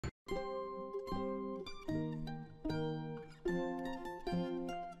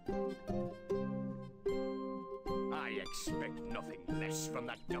I expect nothing less from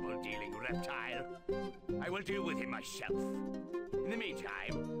that double-dealing reptile. I will deal with him myself. In the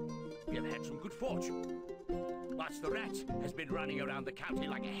meantime, we have had some good fortune. Whilst the rat has been running around the county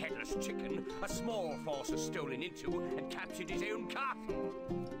like a headless chicken, a small force has stolen into and captured his own castle.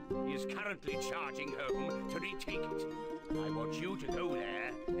 He is currently charging home to retake it. I want you to go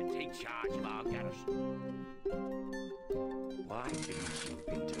there and take charge of our garrison. Why didn't you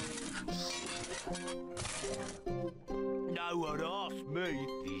introduce? No one asked me.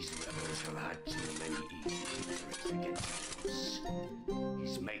 These rebels have had too many easy victories against us.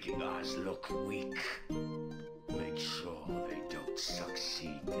 He's making us look weak. Make sure they don't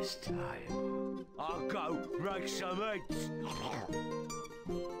succeed this time. I'll go break some eggs.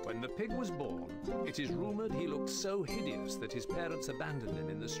 When the pig was born, it is rumored he looked so hideous that his parents abandoned him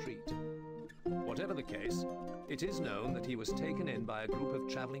in the street. Whatever the case, it is known that he was taken in by a group of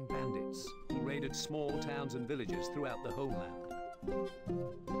traveling bandits who raided small towns and villages throughout the homeland.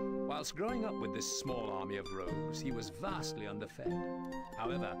 Whilst growing up with this small army of rogues, he was vastly underfed.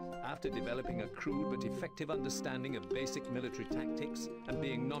 However, after developing a crude but effective understanding of basic military tactics and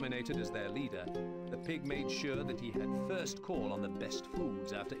being nominated as their leader, the pig made sure that he had first call on the best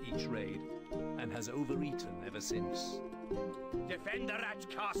foods after each raid, and has overeaten ever since. Defend the rat's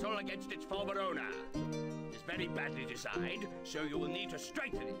castle against its former owner. It's very badly designed, so you will need to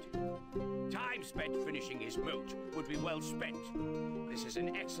strengthen it. Time spent finishing his moat would be well spent. This is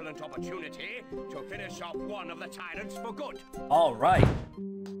an excellent opportunity to finish off one of the tyrants for good. All right.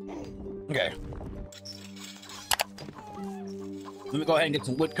 Okay. Let me go ahead and get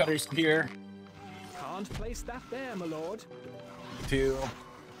some woodcutters here. Can't place that there, my lord. 2,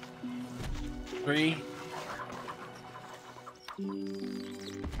 3.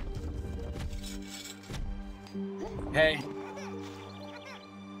 Hey.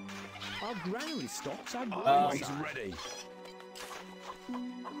 Our granary stocks are always ready.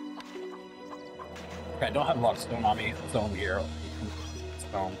 Okay, I don't have a lot of stone on me. Stone here.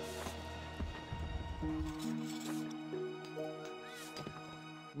 Stone.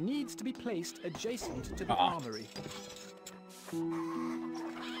 Needs to be placed adjacent to the armory.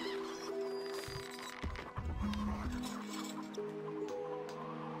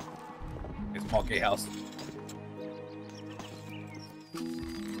 A small gatehouse.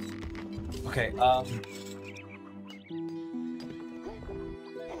 Okay,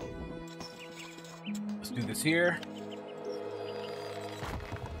 let's do this here.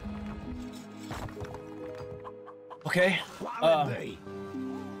 Okay, let me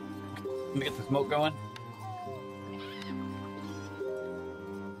get the smoke going.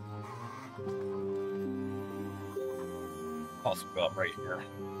 Also go up right here.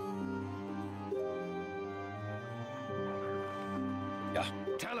 Yeah.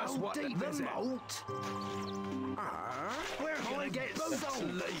 Tell us what the moat. We're going to get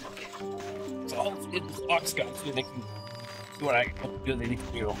sleek. So I'll get this ox gun so they can do what I do they need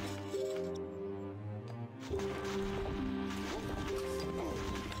to do.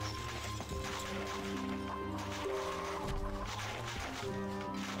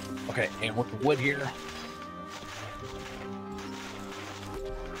 Okay, and with the wood here.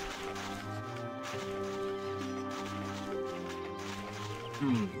 I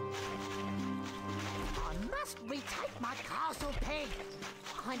must retake my castle, pig.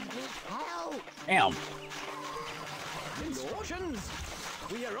 I need help. Damn. Misfortunes,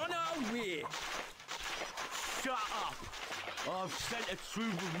 we are on our way. Shut up. I've sent a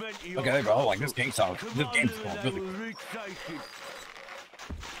troop of men to your Okay, there you go. Like this game sounds. This game's going really good.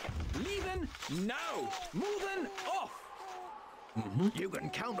 Leaving now. Moving off. You can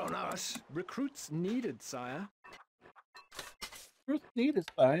count on us. Recruits needed, sire. First need is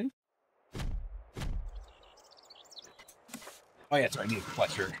fine. Oh yeah, sorry, I need a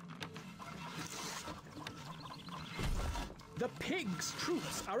Fletcher. The pig's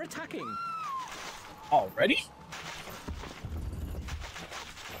troops are attacking. Already?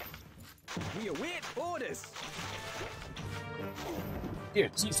 We await orders. Dear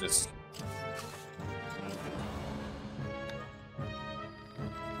Jesus.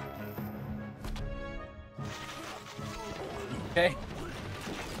 Okay.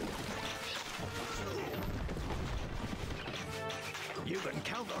 You can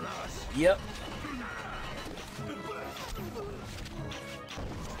count on us. Yep.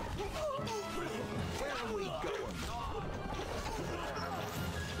 Where are we going?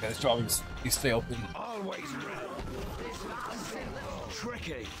 Okay, this job is stay open. Always ready. This is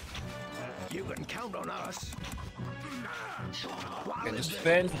tricky. You can count on us. Okay, just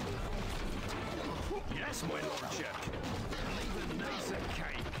spin. Yes, my lordship. Even nicer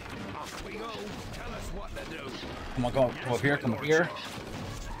cake. Off we go. Tell us what to do. Come on, come up here, come up here.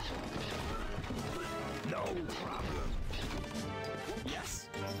 No problem. Yes.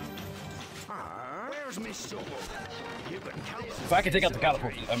 Where's my shovel? You can count. If I can take out the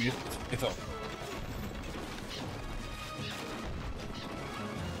catapult, I mean, it's over.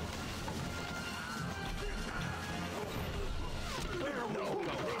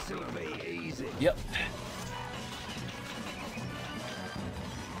 This'll be easy. Yep.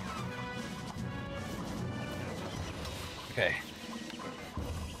 Okay.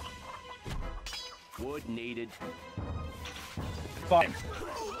 Wood needed. Fine.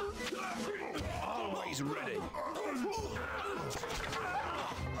 Always ready.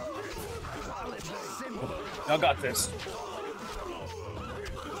 I got this.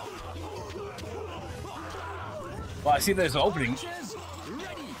 Well, I see there's an opening.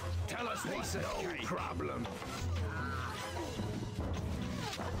 Ready. Tell us what's the problem.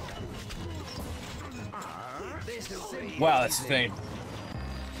 Wow, that's insane.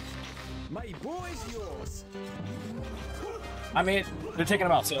 My boy's yours. I mean, they're taking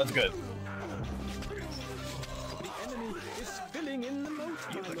them out, so that's good. The enemy is filling in the moat.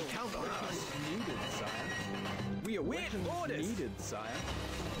 You can count on us. Needed, sire. We await orders. Needed, sire.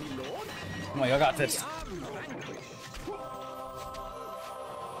 My lord. Come on, y'all got this.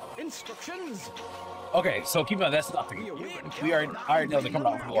 Instructions. Okay, so keep in mind, that's nothing. We already know they're coming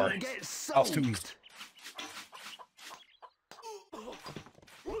out before. That was too easy.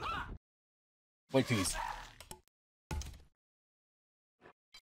 Wait, please.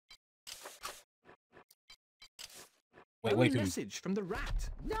 Wait, please. Message from the rat.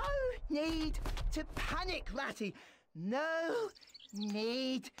 No need to panic, Ratty. No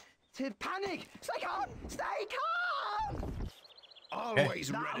need to panic. Stay calm. Stay calm.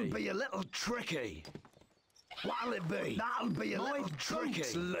 Always ready. That'll be a little tricky. What'll it be? That'll be a little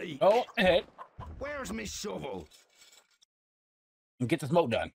tricky. Leak. Oh, ahead. Where's my shovel? And get this moat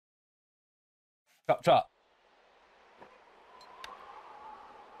done. Chop, chop.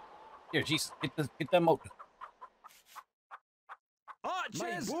 Here, jeez, get that moat.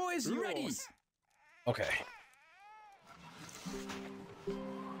 Archers, my boys, ready. Okay.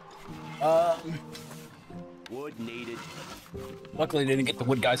 Wood needed. Luckily, they didn't get the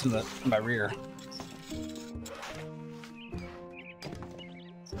wood guys in my rear.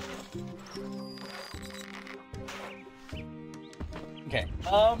 Okay.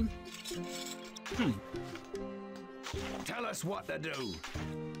 Tell us what to do.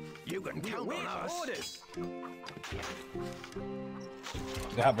 You can count on us. Orders.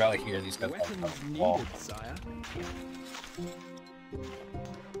 They have rally here. These guys Weapons wall. needed, sire.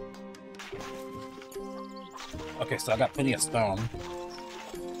 Okay, so I got plenty of stone.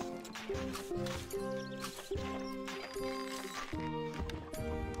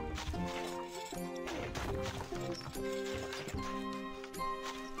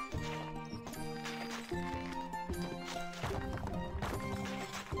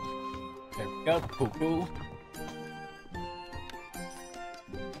 There we go. Poo-poo.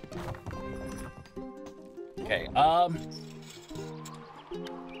 Okay,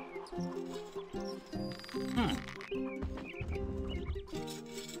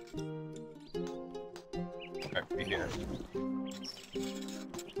 Right here.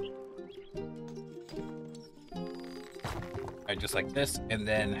 Alright, just like this, and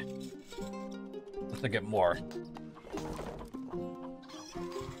then let's get more.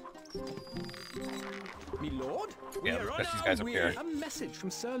 Me lord? Yeah, that's these guys up here. A message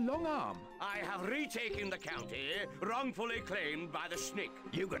from Sir Longarm. I have retaken the county, wrongfully claimed by the snake.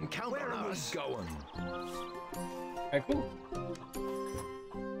 You can count on us. Going. Okay, cool.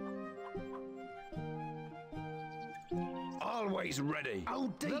 Always ready.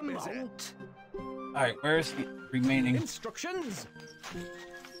 Oh, demote. Alright, where's the remaining? Instructions.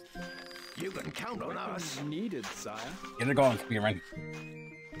 You can count on us. Needed, sire. Get it going, Spearman.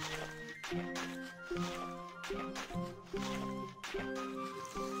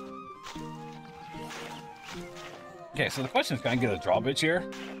 Okay, so the question is, can I get a drawbridge here?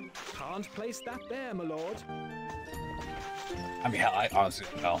 Can't place that there, my lord. I mean, hell, I honestly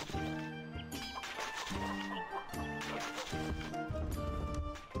don't know.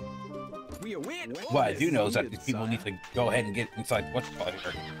 We await. What I do know is that these people need to go ahead and get inside what's called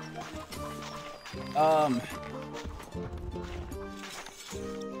here.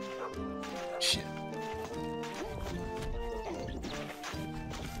 Shit.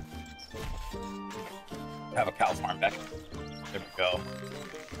 Have a cow farm back. There we go.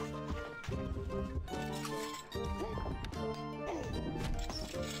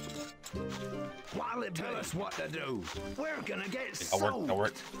 Tell us what to do. We're gonna get That'll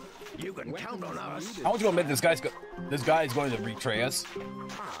work. You can count on us. How would you admit this guy's going to betray us?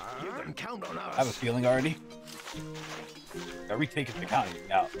 You can count on us. I have a feeling already. Gotta retake the county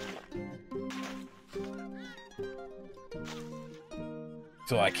now.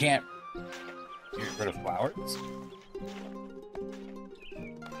 So I can't get rid of flowers?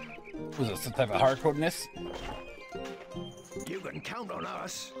 Was it some type of hard-codedness? You can count on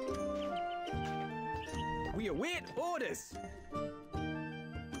us. We await orders.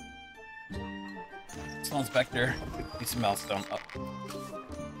 Someone's back there. Need some milestone. Oh.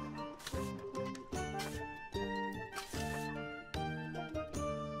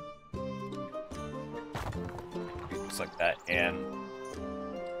 Just like that, and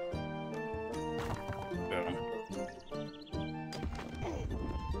boom.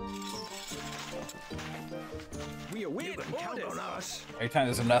 We await You can count orders. on us. Every time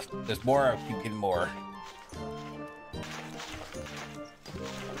there's enough, there's more, I keep getting more.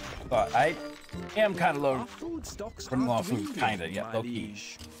 But I am kind of low. Our food stocks Running low are on food, dwindling, kinda, yeah, my low key.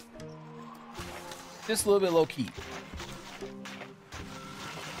 liege. Just a little bit low key.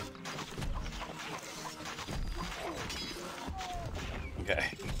 Okay,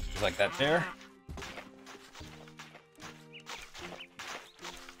 just like that there.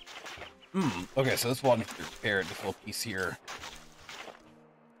 Okay, so this one repair this little piece here.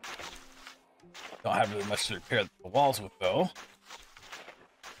 Don't have really much to repair the walls with though.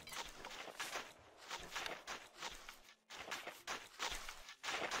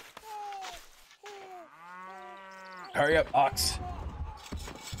 Hurry up, Ox.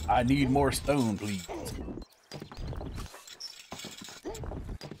 I need more stone, please.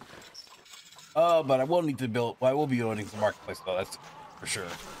 But I will need to build. Well, I will be building some marketplace though. That's for sure.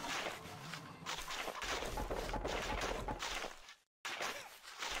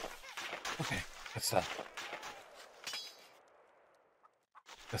 Okay, that's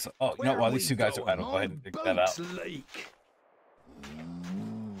oh, you know what? These two guys are. I don't go ahead and dig that out. Leak.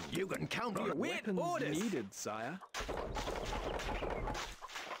 You can count We on await weapons orders. needed, sire.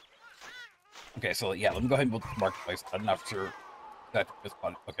 Okay, so yeah, let me go ahead and build this marketplace. I'm not sure that this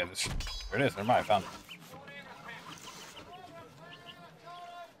one. Okay, there it is. Never mind, I found it.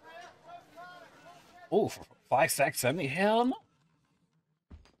 Oh, for 5 stacks 70? Hell no.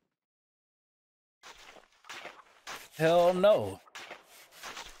 Hell no.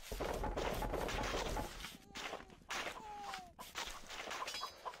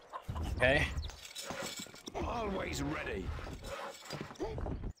 Okay. Always ready.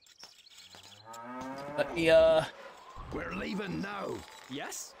 Let me We're leaving now.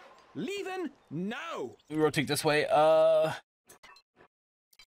 Yes? Leaving now. let me rotate this way.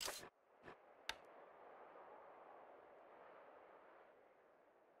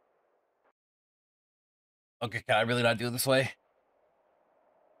 Okay, can I really not do it this way?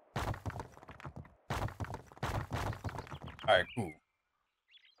 Alright, cool.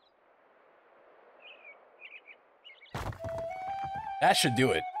 That should do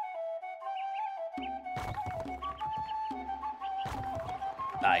it.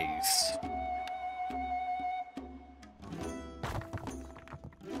 Nice.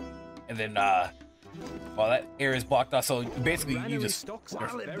 And then, well, that area is blocked off, so basically you Granary just stocks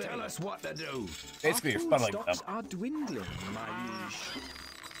are very... Tell us what to do. basically you're Our food funneling them. stocks are dwindling, my liege.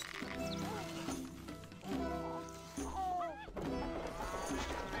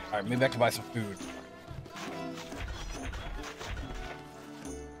 All right, maybe back to buy some food.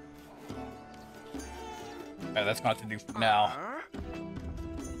 All right, that's not to do for now.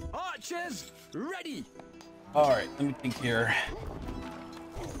 Archers, ready. All right, let me think here.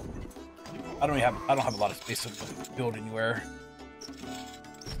 I don't have a lot of space to build anywhere.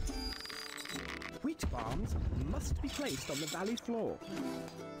 Wheat farms must be placed on the valley floor.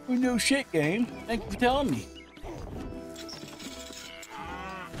 Oh, no shit, game. Thank you for telling me.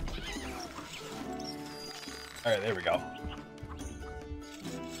 All right, there we go.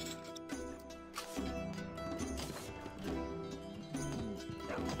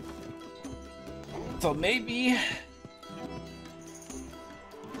 So maybe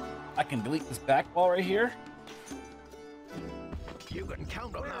I can delete this back wall right here. You can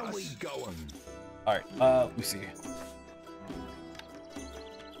count on us. Where are we going? All right, let me see.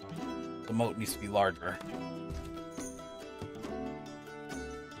 The moat needs to be larger.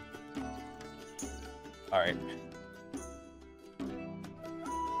 All right.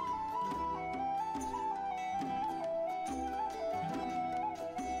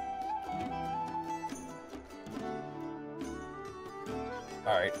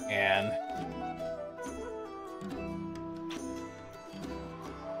 All right, and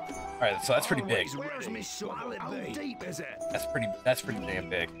right, so that's pretty big. Where's me shovel? How deep is it? That's pretty damn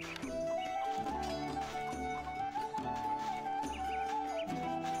big.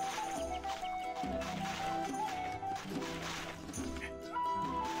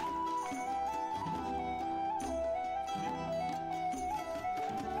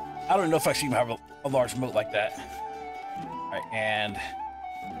 I don't know if I should even have a large moat like that. All right, and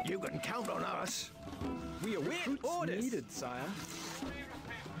You can count on us. We await orders. Needed, sire.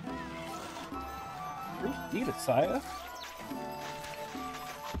 needed, sire.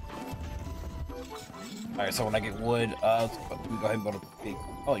 All right, so when I get wood, we go ahead and go to big.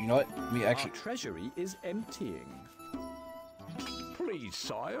 Oh, you know what? Let me actually. Our treasury is emptying. Please,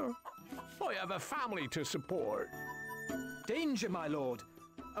 sire. I have a family to support. Danger, my lord.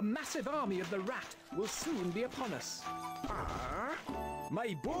 A massive army of the rat will soon be upon us.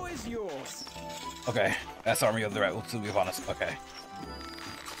 My bow is yours. Okay, that's army of the rat will soon be upon us. Okay.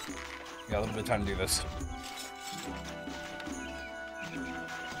 We got a little bit of time to do this.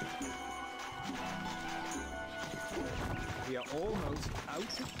 We are almost out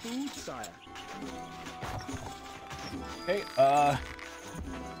of food, sire. Okay,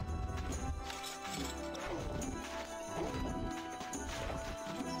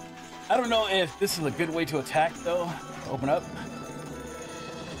 I don't know if this is a good way to attack, though. Open up.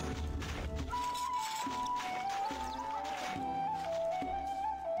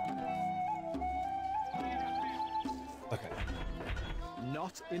 Okay.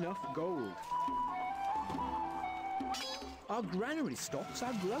 Not enough gold. Our granary stocks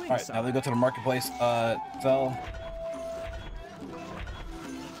are growing. All right, now they go to the marketplace. Sell.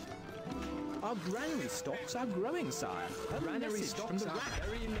 Our granary stocks are growing, sire. Granary stocks are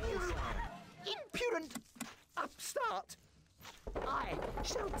very low, sire. Impudent upstart! I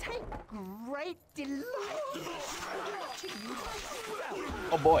shall take great delight in watching you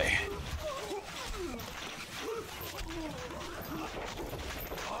myself. Oh boy.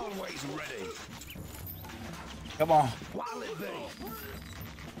 Always ready. Come on. While it be.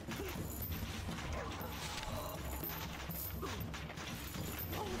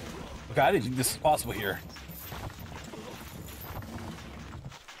 Okay, I didn't think this was possible here.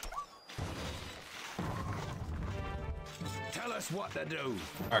 Tell us what to do.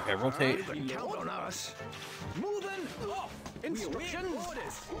 Okay, rotate. You can count on us. Moving off.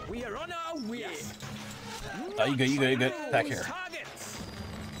 Instructions. We are on our way. Oh, you good, you good, you good. Back here. Targets.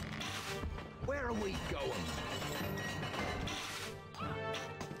 Where are we going?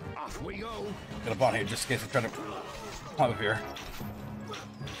 Off we go. Get up on here just in case I'm trying to climb up here.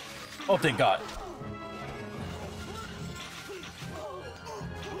 Oh, thank God.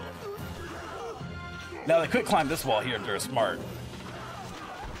 Now they could climb this wall here if they're smart.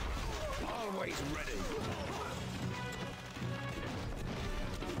 Always ready.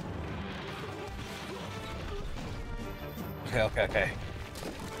 Okay.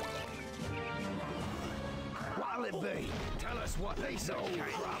 While it be. Tell us what they say.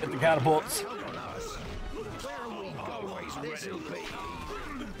 Hit the catapults. Count on us. Where are we going? Always ready. Be.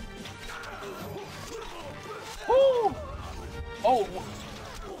 Woo! Oh,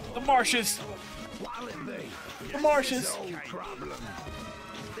 the marshes. While it be. The marshes. No problem.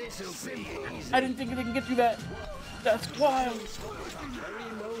 This'll be easy. I didn't think they can get through that. That's wild.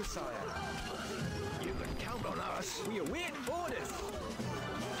 Very low, sire. You can count on us. We await orders.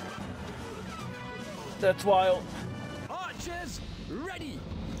 That's wild. Archers, ready.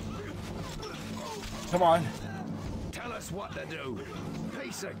 Come on. Tell us what to do.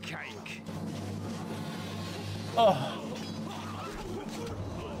 Piece of cake. Oh.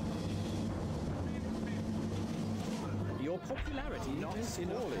 Your popularity not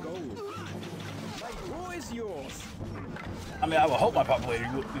in all gold. My bow is yours. I mean, I would hope my popularity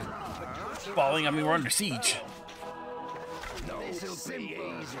is falling. I mean, we're under siege. This'll be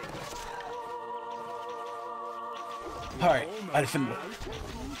easy. All right, I defended.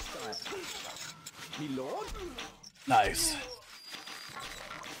 Me lord. Nice.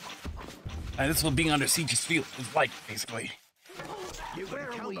 And this is what being under siege is like, basically. You can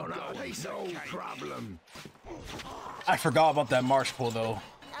count on us. No problem. I forgot about that marsh pool, though.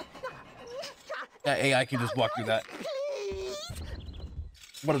 That AI can just walk through that.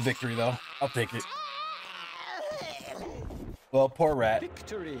 What a victory, though. I'll take it. Well, poor rat.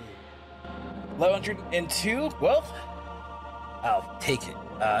 Victory. 1102? Well, I'll take it.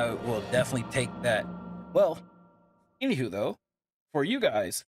 I will definitely take that. Well, anywho, though, for you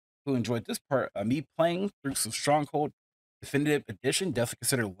guys who enjoyed this part of me playing through some Stronghold Definitive Edition, definitely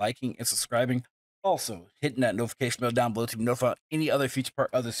consider liking and subscribing. Also, hitting that notification bell down below to be notified of any other future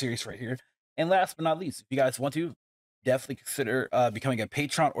part of the series right here. And last but not least, if you guys want to, definitely consider becoming a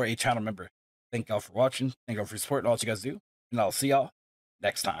patron or a channel member. Thank y'all for watching. Thank y'all for your support and all that you guys do. And I'll see y'all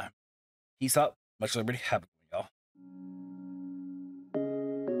next time. Peace out. Much liberty. Have a good one,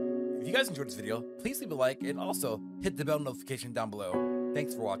 y'all. If you guys enjoyed this video, please leave a like and also hit the bell notification down below.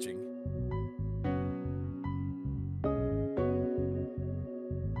 Thanks for watching.